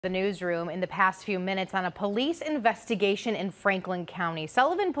The newsroom in the past few minutes on a police investigation in Franklin County.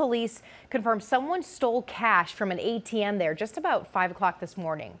 Sullivan police confirmed someone stole cash from an ATM there just about 5 o'clock this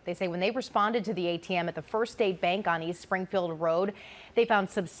morning. They say when they responded to the ATM at the First State Bank on East Springfield Road, they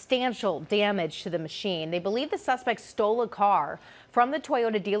found substantial damage to the machine. They believe the suspect stole a car from the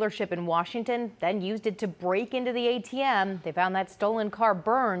Toyota dealership in Washington, then used it to break into the ATM. They found that stolen car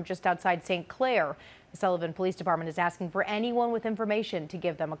burned just outside St. Clair. The Sullivan Police Department is asking for anyone with information to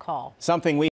give them a call. Something we